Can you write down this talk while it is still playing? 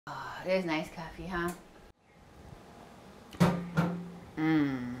it is nice coffee, huh?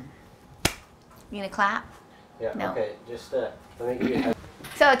 You gonna clap? Yeah, no. Okay, just let me give you a head.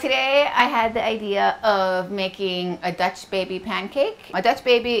 So today I had the idea of making a Dutch baby pancake. A Dutch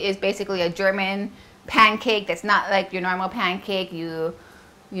baby is basically a German pancake that's not like your normal pancake. You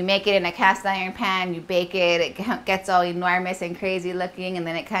make it in a cast iron pan, you bake it, it gets all enormous and crazy looking, and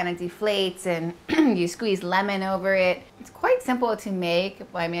then it kind of deflates, and you squeeze lemon over it. It's quite simple to make,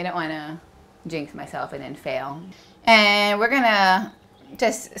 but I mean, I don't want to jinx myself and then fail. And we're gonna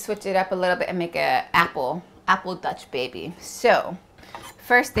just switch it up a little bit and make a apple Dutch baby. So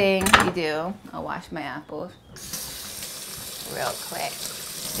first thing you do, I'll wash my apples real quick.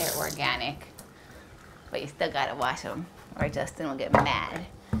 They're organic, but you still gotta wash them or Justin will get mad.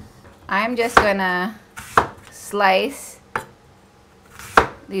 I'm just gonna slice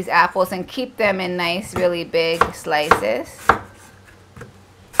these apples and keep them in nice, really big slices.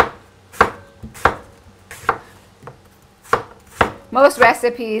 Most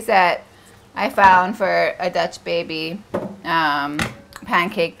recipes that I found for a Dutch baby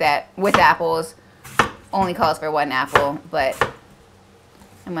pancake that with apples only calls for 1 apple, but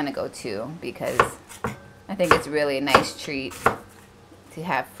I'm gonna go 2 because I think it's really a nice treat to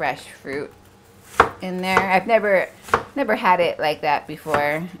have fresh fruit in there. I've never had it like that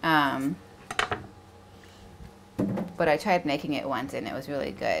before, but I tried making it once and it was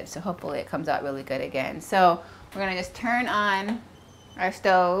really good. So hopefully it comes out really good again. So we're gonna just turn on our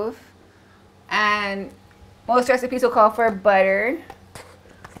stove, and most recipes will call for butter,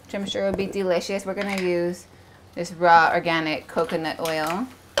 which I'm sure will be delicious. We're gonna use this raw organic coconut oil.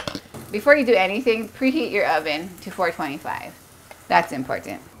 Before you do anything, preheat your oven to 425. That's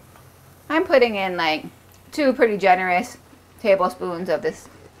important. I'm putting in like 2 pretty generous tablespoons of this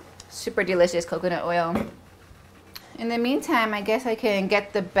super delicious coconut oil. In the meantime, I guess I can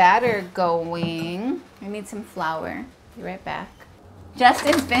get the batter going. I need some flour. Be right back.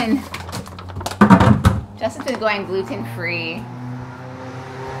 Justin's been going gluten-free.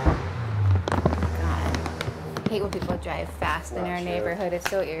 God, I hate when people drive fast in our neighborhood. It's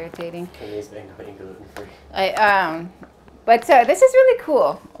so irritating. Kimmy's been going gluten-free. But this is really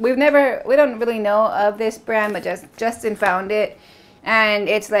cool. We don't really know of this brand, but Justin found it, and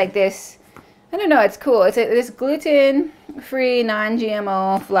it's like this. I don't know. It's cool. It's this gluten-free,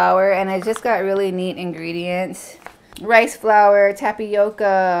 non-GMO flour, and it's just got really neat ingredients: rice flour,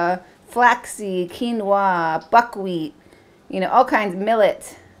 tapioca, flaxseed, quinoa, buckwheat. You know, all kinds of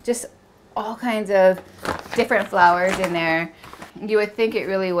millet. Just all kinds of different flours in there. You would think it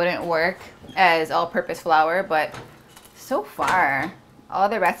really wouldn't work as all-purpose flour, but so far, all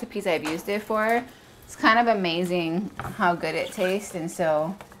the recipes I've used it for, it's kind of amazing how good it tastes. And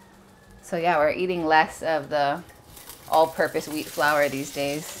so yeah, we're eating less of the all-purpose wheat flour these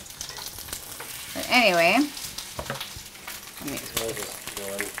days. But anyway, let me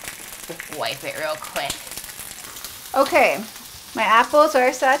wipe it real quick. Okay, my apples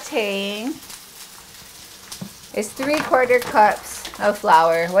are sauteing. It's 3/4 cups of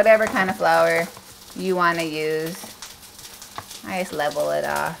flour, whatever kind of flour you want to use. I just level it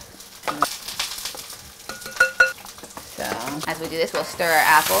off. So as we do this, we'll stir our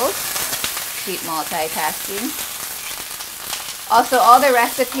apples. Keep multitasking. Also, all the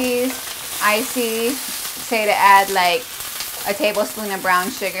recipes I see say to add like a tablespoon of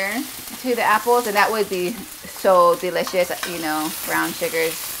brown sugar to the apples, and that would be so delicious. You know, brown sugar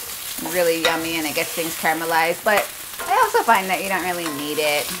is really yummy and it gets things caramelized, but I also find that you don't really need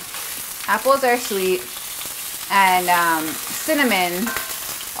it. Apples are sweet, and cinnamon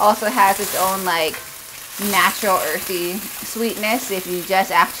also has its own like natural earthy sweetness if you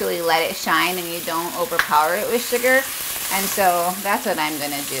just actually let it shine and you don't overpower it with sugar. And so that's what I'm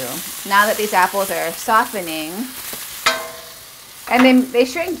gonna do. Now that these apples are softening, and they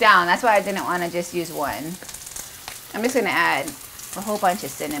shrink down, that's why I didn't want to just use one. I'm just gonna add a whole bunch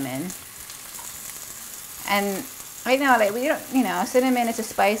of cinnamon. And right now, like we don't, you know, cinnamon is a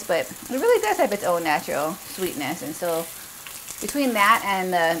spice, but it really does have its own natural sweetness. And so between that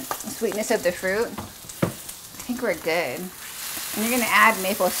and the sweetness of the fruit, I think we're good. And you're gonna add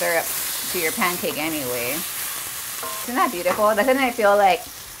maple syrup to your pancake anyway. Isn't that beautiful? Doesn't it feel like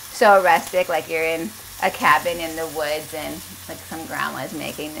so rustic, like you're in a cabin in the woods and like some grandma's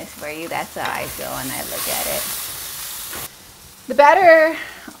making this for you? That's how I feel when I look at it. The batter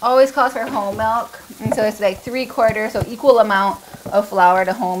always calls for whole milk, and so it's like 3/4, so equal amount of flour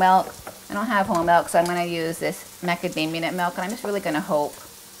to whole milk. I don't have whole milk, so I'm gonna use this macadamia nut milk, and I'm just really gonna hope,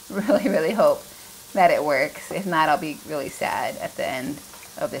 really hope that it works. If not, I'll be really sad at the end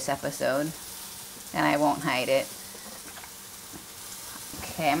of this episode, and I won't hide it.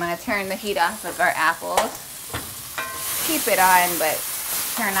 Okay, I'm gonna turn the heat off of our apples. Keep it on, but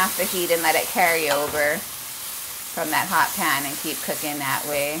turn off the heat and let it carry over from that hot pan and keep cooking that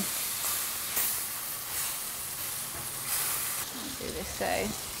way. Do this side.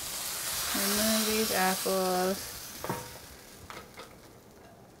 Remove these apples.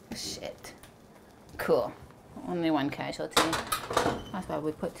 Shit. Cool. Only one casualty. That's why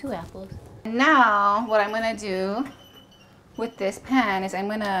we put 2 apples. Now, what I'm gonna do with this pan is I'm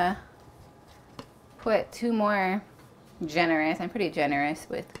gonna put 2 more generous, I'm pretty generous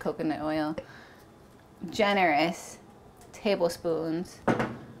with coconut oil, generous tablespoons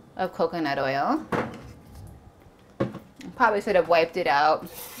of coconut oil. Probably should have wiped it out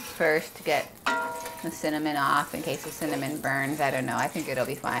first to get the cinnamon off in case the cinnamon burns. I don't know. I think it'll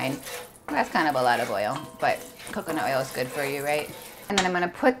be fine. That's kind of a lot of oil, but coconut oil is good for you, right? And then I'm going to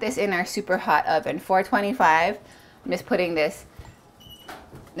put this in our super hot oven, 425. I'm just putting this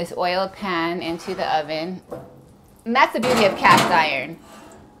oiled pan into the oven. And that's the beauty of cast iron.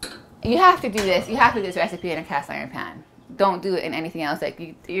 You have to do this. You have to do this recipe in a cast iron pan. Don't do it in anything else. Like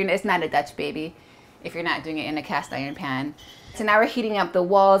it's not a Dutch baby if you're not doing it in a cast iron pan. So now we're heating up the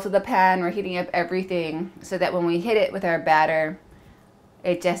walls of the pan. We're heating up everything so that when we hit it with our batter,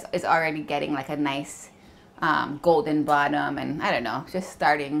 it just is already getting like a nice golden bottom, and I don't know, just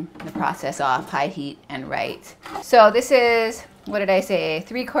starting the process off high heat and right. So this is, what did I say,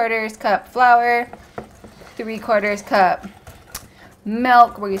 3/4 cup flour, 3/4 cup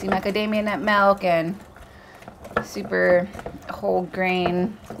milk. We're using macadamia nut milk and super whole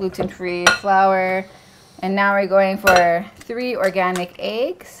grain gluten-free flour. And now we're going for 3 organic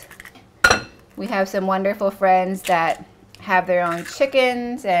eggs. We have some wonderful friends that have their own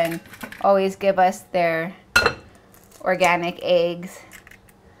chickens and always give us their organic eggs.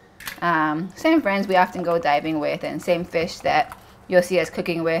 Same friends we often go diving with, and same fish that you'll see us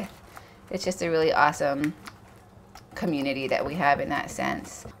cooking with. It's just a really awesome community that we have in that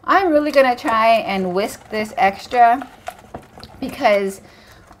sense. I'm really gonna try and whisk this extra because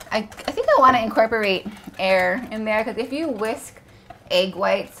I think I want to incorporate air in there, because if you whisk egg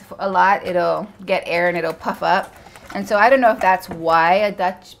whites a lot, it'll get air and it'll puff up. And so I don't know if that's why a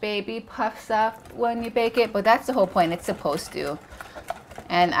Dutch baby puffs up when you bake it, but that's the whole point. It's supposed to.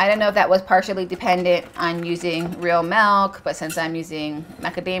 And I don't know if that was partially dependent on using real milk, but since I'm using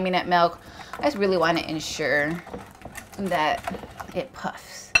macadamia nut milk, I just really want to ensure that it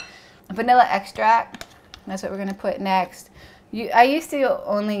puffs. Vanilla extract, that's what we're going to put next. I used to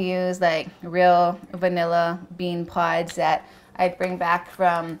only use like real vanilla bean pods that I'd bring back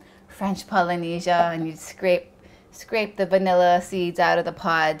from French Polynesia, and you'd scrape the vanilla seeds out of the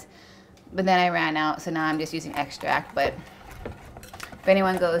pods, but then I ran out, so now I'm just using extract. But if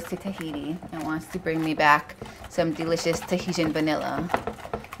anyone goes to Tahiti and wants to bring me back some delicious Tahitian vanilla,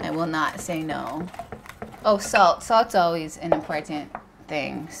 I will not say no. Oh, salt. Salt's always an important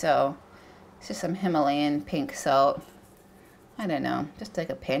thing, so it's just some Himalayan pink salt. I don't know, just like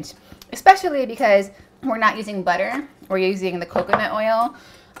a pinch, especially because we're not using butter, we're using the coconut oil.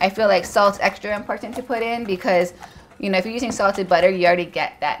 I feel like salt's extra important to put in because, you know, if you're using salted butter, you already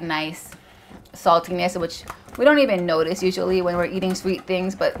get that nice saltiness, which we don't even notice usually when we're eating sweet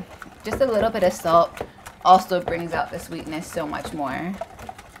things, but just a little bit of salt also brings out the sweetness so much more.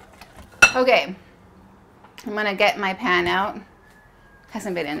 Okay, I'm gonna get my pan out.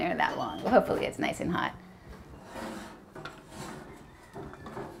 Hasn't been in there that long, but hopefully it's nice and hot.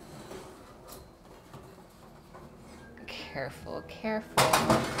 Careful, careful.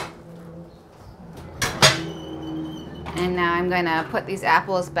 And now I'm gonna put these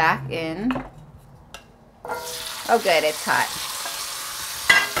apples back in. Oh good, it's hot.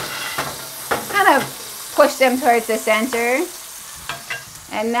 Kind of push them towards the center.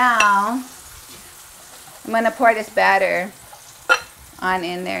 And now I'm gonna pour this batter on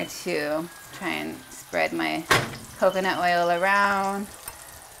in there too. Try and spread my coconut oil around.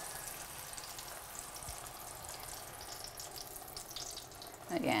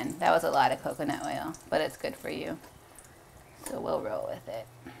 Again, that was a lot of coconut oil, but it's good for you. So we'll roll with it.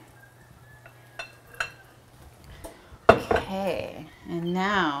 Okay, and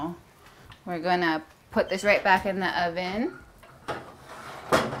now we're gonna put this right back in the oven.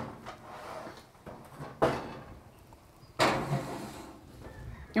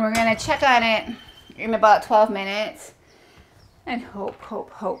 And we're gonna check on it in about 12 minutes and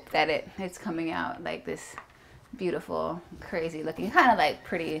hope that it's coming out like this beautiful, crazy looking, kind of like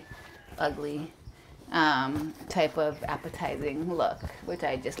pretty ugly type of appetizing look, which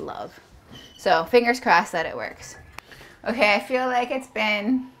I just love. So fingers crossed that it works. Okay, I feel like it's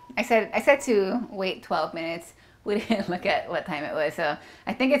been, I said to wait 12 minutes. we didn't look at what time it was. So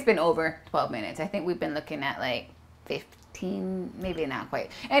I think it's been over 12 minutes. I think we've been looking at like 15, maybe not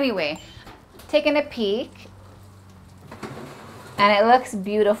quite. Anyway, taking a peek, and it looks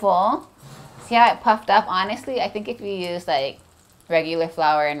beautiful. See how it puffed up? Honestly, I think if you use like regular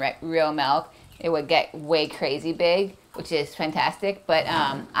flour and real milk, it would get way crazy big, which is fantastic. But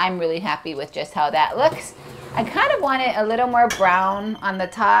I'm really happy with just how that looks. I kind of want it a little more brown on the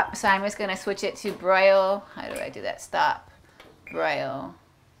top, so I'm just gonna switch it to broil. How do I do that? Stop, broil,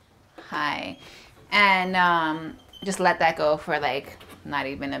 high, and just let that go for like not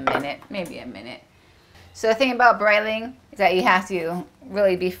even a minute, maybe a minute. So the thing about broiling is that you have to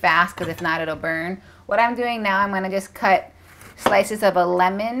really be fast, because if not, it'll burn. What I'm doing now, I'm gonna just cut slices of a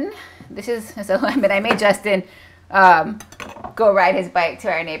lemon. This is a lemon. I made Justin go ride his bike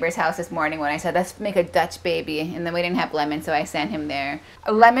to our neighbor's house this morning when I said, let's make a Dutch baby. And then we didn't have lemon, so I sent him there.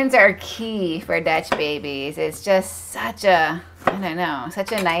 Lemons are key for Dutch babies. It's just such a, I don't know,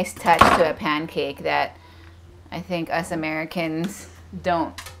 such a nice touch to a pancake that I think us Americans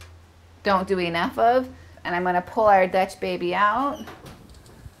don't do enough of. And I'm gonna pull our Dutch baby out.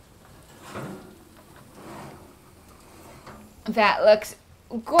 That looks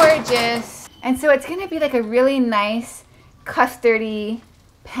gorgeous. And so it's gonna be like a really nice custardy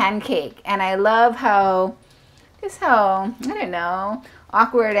pancake. And I love how, just how, I don't know,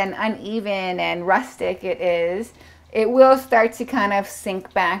 awkward and uneven and rustic it is. It will start to kind of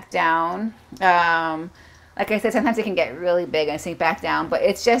sink back down. Like I said, sometimes it can get really big and sink back down, but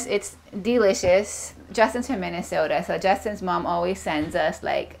it's delicious. Justin's from Minnesota, so Justin's mom always sends us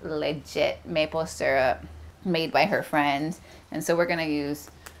like legit maple syrup made by her friends. And so we're gonna use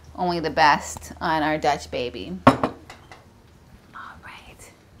only the best on our Dutch baby. All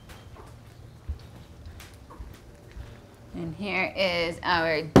right. And here is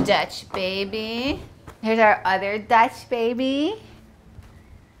our Dutch baby. Here's our other Dutch baby.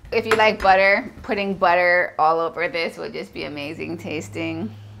 If you like butter, putting butter all over this would just be amazing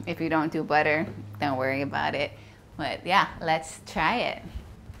tasting. If you don't do butter, don't worry about it. But yeah, let's try it.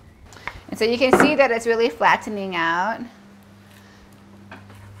 And so you can see that it's really flattening out.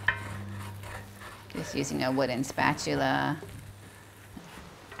 Just using a wooden spatula.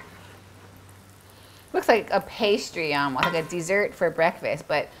 Looks like a pastry almost, like a dessert for breakfast.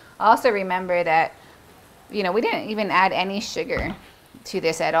 But also remember that, you know, we didn't even add any sugar to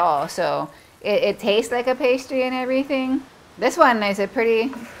this at all, so it tastes like a pastry and everything. This one is a pretty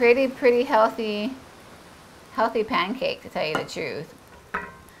healthy pancake, to tell you the truth.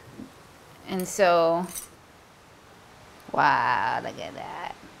 And so, wow, look at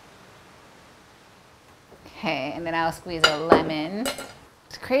that. Okay, and then I'll squeeze a lemon.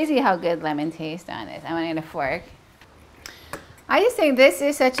 It's crazy how good lemon tastes on this. I'm gonna get a fork. I just think this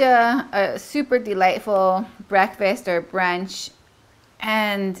is such a super delightful breakfast or brunch.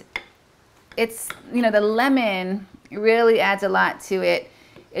 And it's, you know, the lemon really adds a lot to it.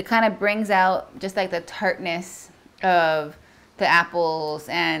 It kind of brings out just like the tartness of the apples,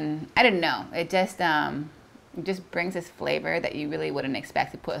 and I don't know, it just brings this flavor that you really wouldn't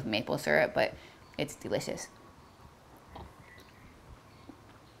expect to put with maple syrup, but it's delicious.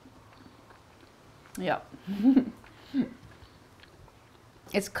 Yep.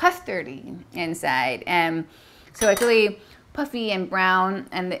 It's custardy inside, and so it's really puffy and brown,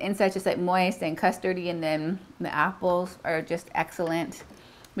 and the inside's just like moist and custardy, and then the apples are just excellent.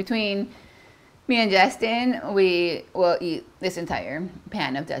 Between me and Justin, we will eat this entire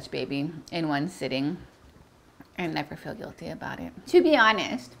pan of Dutch baby in one sitting and never feel guilty about it. To be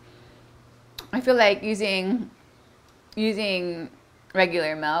honest, I feel like using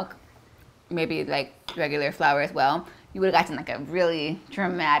regular milk, maybe like regular flour as well, you would have gotten like a really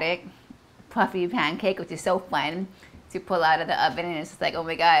dramatic puffy pancake, which is so fun to pull out of the oven, and it's just like, oh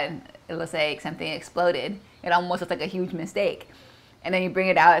my god, it looks like something exploded. It almost looks like a huge mistake. And then you bring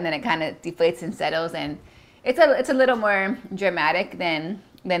it out, and then it kind of deflates and settles, and it's a little more dramatic than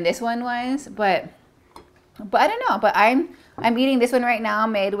this one was. But I don't know. But I'm eating this one right now,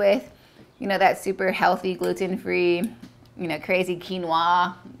 made with, you know, that super healthy gluten-free, you know, crazy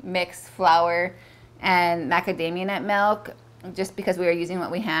quinoa mixed flour and macadamia nut milk, just because we were using what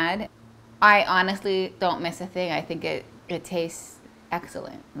we had. I honestly don't miss a thing. I think it tastes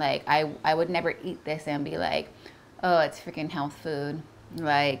excellent. Like, I would never eat this and be like, oh, it's freaking health food.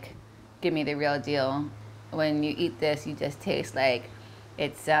 Like, give me the real deal. When you eat this, you just taste like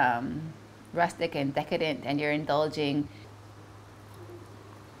it's rustic and decadent, and you're indulging.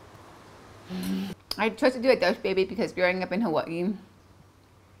 I chose to do a Dutch baby because growing up in Hawaii,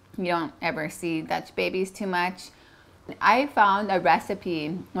 you don't ever see Dutch babies too much. I found a recipe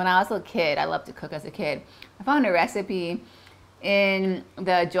when I was a little kid. I loved to cook as a kid. I found a recipe in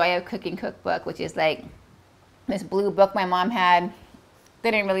the Joy of Cooking cookbook, which is like this blue book my mom had.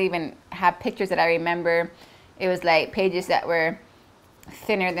 They didn't really even have pictures that I remember. It was like pages that were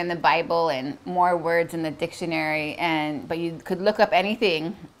thinner than the Bible and more words in the dictionary, but you could look up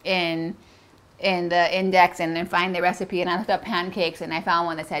anything in the index and then find the recipe. And I looked up pancakes and I found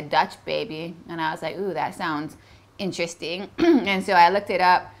one that said Dutch baby, and I was like, ooh, that sounds interesting. And so I looked it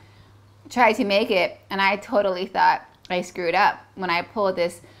up, tried to make it, and I totally thought I screwed up. When I pulled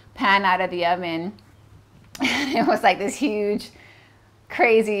this pan out of the oven, it was like this huge,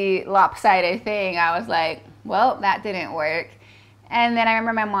 crazy, lopsided thing. I was like, well, that didn't work. And then I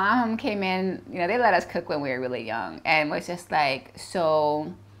remember my mom came in, you know, they let us cook when we were really young, and was just like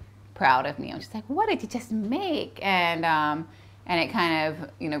so proud of me. I was just like, what did you just make? And it kind of,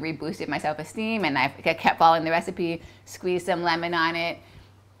 you know, reboosted my self-esteem, and I kept following the recipe, squeezed some lemon on it,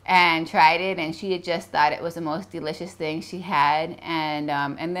 and tried it, and she had just thought it was the most delicious thing she had. And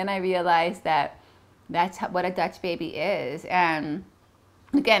then I realized that that's what a Dutch baby is. And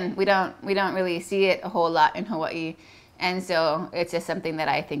again, we don't really see it a whole lot in Hawaii. And so it's just something that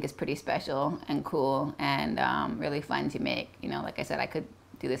I think is pretty special and cool and really fun to make. You know, like I said, I could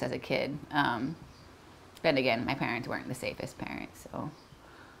do this as a kid. But again, my parents weren't the safest parents, so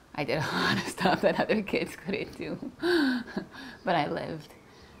I did a lot of stuff that other kids couldn't do. But I lived.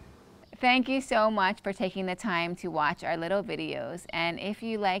 Thank you so much for taking the time to watch our little videos. And if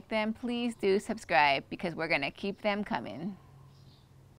you like them, please do subscribe, because we're going to keep them coming.